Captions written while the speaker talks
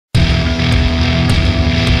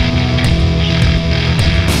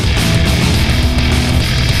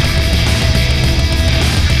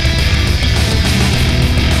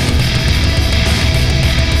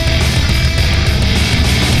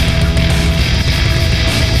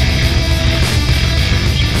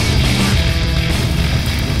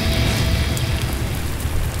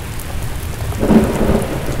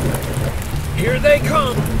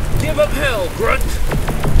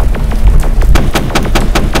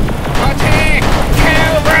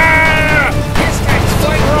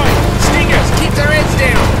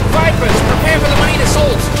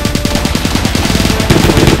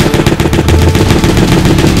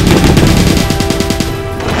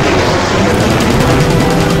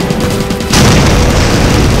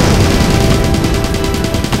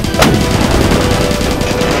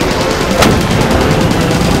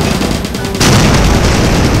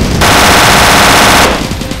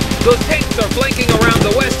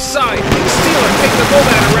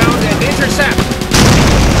intercept!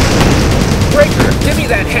 Breaker, give me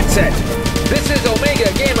that headset! This is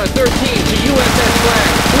Omega Gamma 13 to USS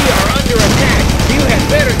Flag. We are under attack. You had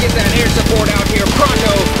better get that air support out here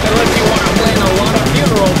pronto, unless you want to plan a lot of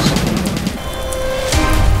funerals.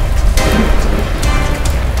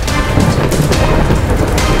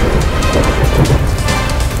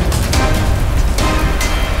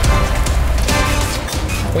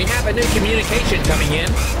 We have a new communication coming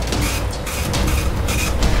in.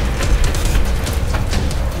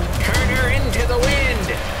 Turn her into the wind.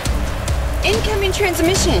 Incoming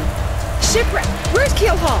transmission. Shipwreck. Where's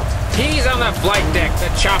Keelhaul? He's on the flight deck. The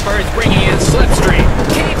chopper is bringing in slipstream.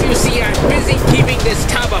 Can't you see I'm busy keeping this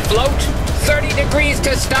tub afloat? 30 degrees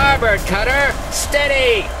to starboard, cutter.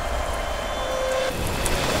 Steady.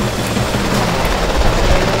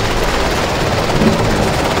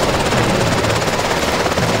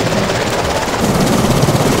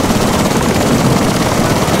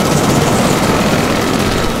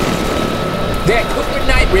 That Cooper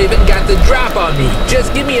Night Raven got the drop on me.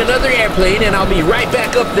 Just give me another airplane and I'll be right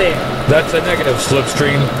back up there. That's a negative,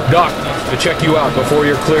 Slipstream. Doc needs to check you out before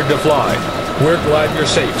you're cleared to fly. We're glad you're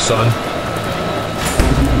safe, son.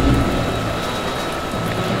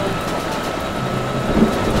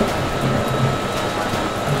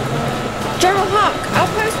 General Hawk,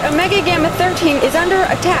 Outpost Omega Gamma 13 is under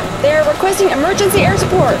attack. They are requesting emergency air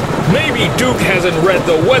support. Maybe Duke hasn't read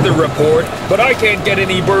the weather report, but I can't get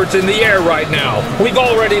any birds in the air right now. We've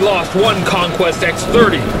already lost one Conquest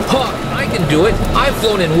X-30. Hawk, I can do it. I've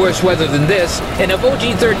flown in worse weather than this, and if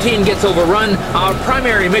OG-13 gets overrun, our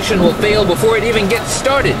primary mission will fail before it even gets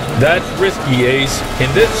started. That's risky, Ace. In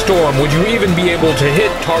this storm, would you even be able to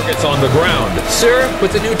hit targets on the ground? Sir,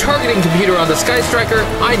 with the new targeting computer on the Skystriker,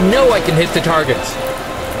 I know I can hit the targets.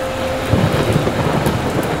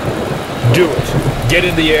 Do it. Get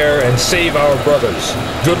in the air and save our brothers.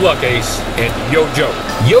 Good luck, Ace, and Yo-Joe.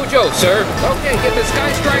 Yo-Joe, sir. Okay, get the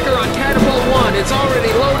Skystriker on Catapult 1. It's already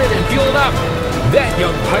loaded and fueled up. That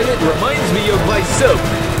young pilot reminds me of myself.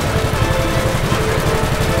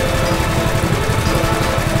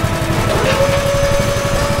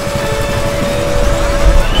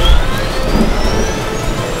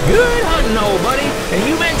 Good hunting, old buddy. And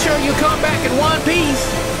you make sure you come back in one piece.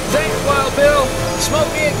 Thanks, Wild Bill.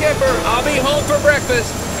 Smoke me a kipper. I'll be home for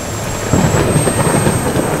breakfast.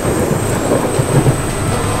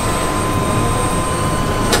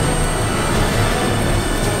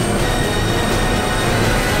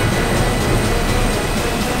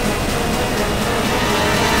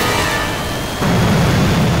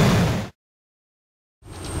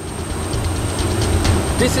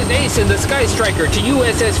 This is Ace in the Skystriker to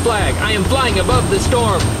USS Flag. I am flying above the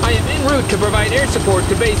storm. I am en route to provide air support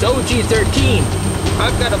to base OG-13.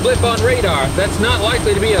 I've got a blip on radar. That's not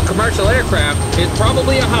likely to be a commercial aircraft. It's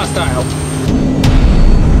probably a hostile.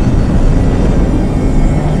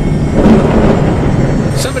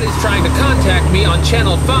 Somebody's trying to contact me on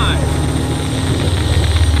Channel 5.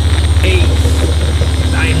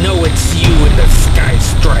 Ace, I know it's you in the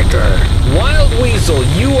Skystriker. Wild Weasel,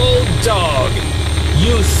 you old dog.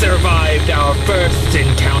 You survived our first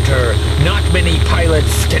encounter. Not many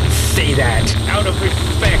pilots can say that. Out of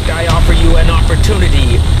respect, I offer you an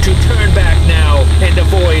opportunity to turn back now and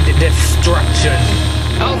avoid destruction.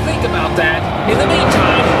 I'll think about that. In the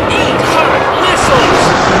meantime, eat hot missiles!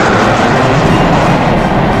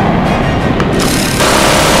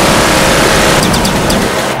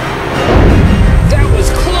 That was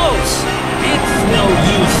close! It's no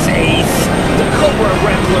use, Ace. The Cobra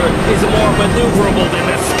Wrestler is more maneuverable than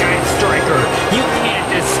the Skystriker. You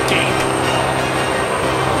can't escape.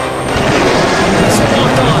 He's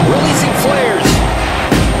locked on, releasing flares.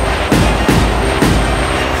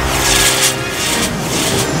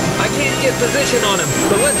 I can't get position on him,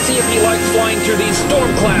 but let's see if he likes flying through these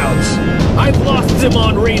storm clouds. I've lost him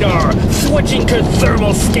on radar. Switching to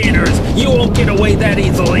thermal scanners. You won't get away that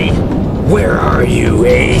easily. Where are you,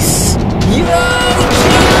 Ace?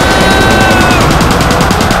 Yo!